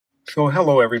So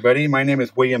hello everybody, my name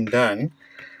is William Dunn.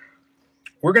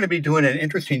 We're going to be doing an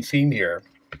interesting scene here.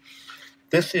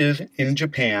 This is in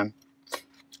Japan.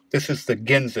 This is the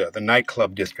Ginza, the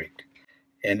nightclub district.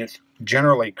 And it's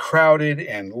generally crowded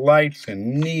and lights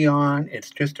and neon. It's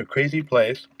just a crazy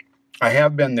place. I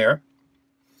have been there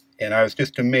and I was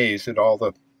just amazed at all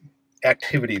the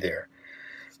activity there.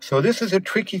 So this is a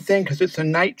tricky thing because it's a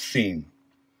night scene.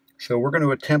 So we're going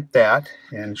to attempt that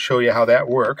and show you how that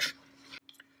works.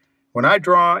 When I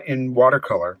draw in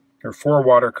watercolor, or for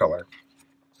watercolor,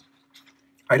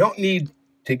 I don't need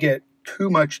to get too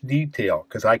much detail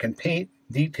because I can paint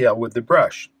detail with the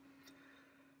brush.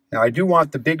 Now I do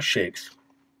want the big shapes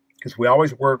because we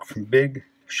always work from big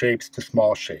shapes to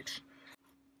small shapes.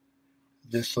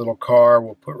 This little car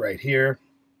we'll put right here.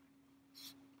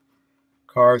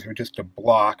 Cars are just a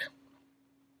block,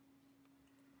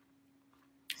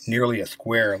 nearly a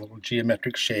square, a little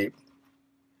geometric shape.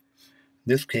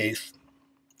 In this case,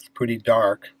 it's pretty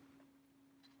dark.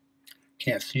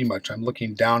 Can't see much. I'm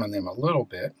looking down on them a little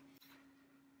bit.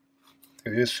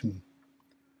 There is some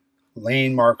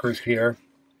lane markers here,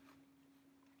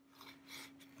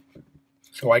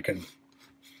 so I can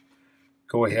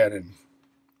go ahead and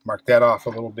mark that off a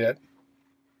little bit.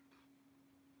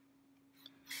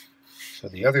 So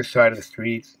the other side of the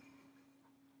street,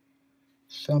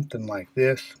 something like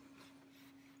this.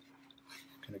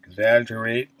 Can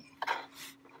exaggerate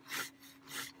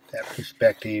that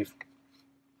perspective.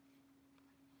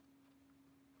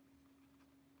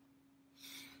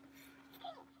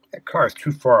 That car is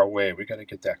too far away. We got to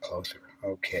get that closer.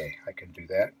 Okay, I can do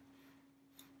that.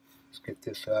 Let's get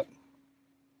this up.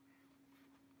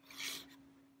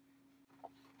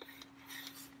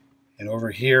 And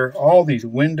over here, all these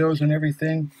windows and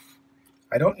everything,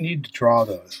 I don't need to draw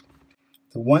those.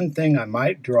 The one thing I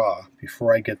might draw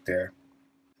before I get there,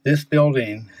 this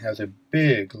building has a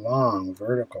big, long,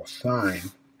 vertical sign.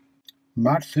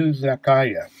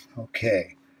 Matsuzakaya.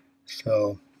 Okay,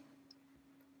 so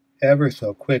ever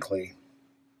so quickly,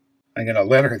 I'm going to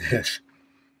letter this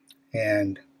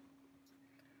and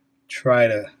try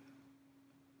to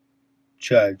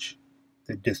judge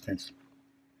the distance.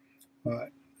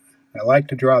 I like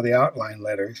to draw the outline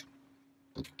letters.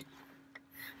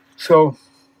 So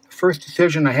the first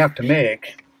decision I have to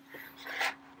make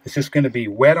is this going to be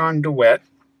wet on to wet,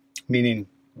 meaning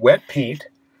wet paint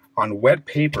on wet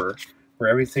paper where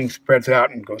everything spreads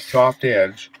out and goes soft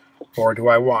edge, or do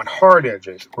I want hard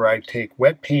edges where I take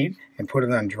wet paint and put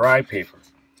it on dry paper?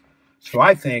 So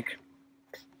I think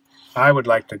I would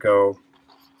like to go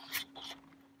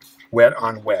wet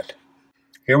on wet.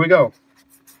 Here we go.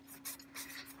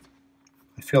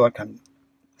 I feel like I'm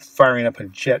firing up a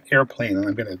jet airplane and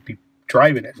I'm going to be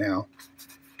driving it now.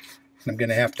 And I'm going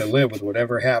to have to live with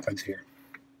whatever happens here.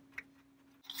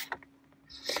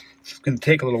 It's going to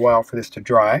take a little while for this to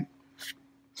dry.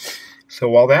 So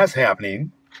while that's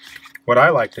happening, what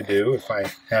I like to do, if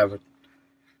I have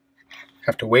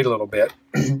to wait a little bit,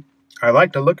 I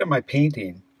like to look at my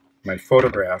painting, my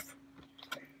photograph,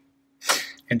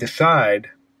 and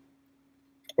decide,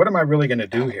 what am I really going to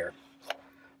do here?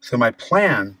 So my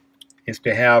plan is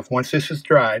to have, once this is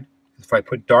dried, if I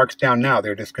put darks down now,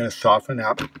 they're just going to soften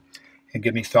up and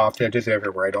give me soft edges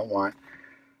everywhere I don't want.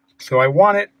 So I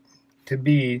want it to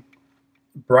be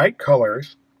bright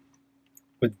colors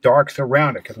with darks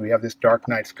around it because we have this dark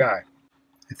night sky.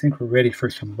 I think we're ready for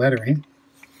some lettering.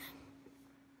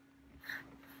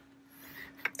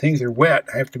 Things are wet.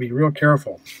 I have to be real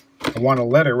careful. I want a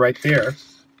letter right there.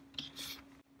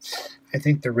 I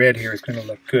think the red here is going to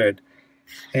look good.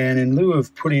 And in lieu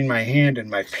of putting my hand in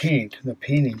my paint, the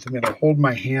paintings, I'm going to hold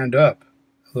my hand up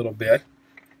a little bit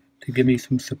to give me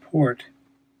some support.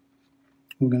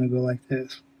 We're going to go like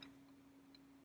this.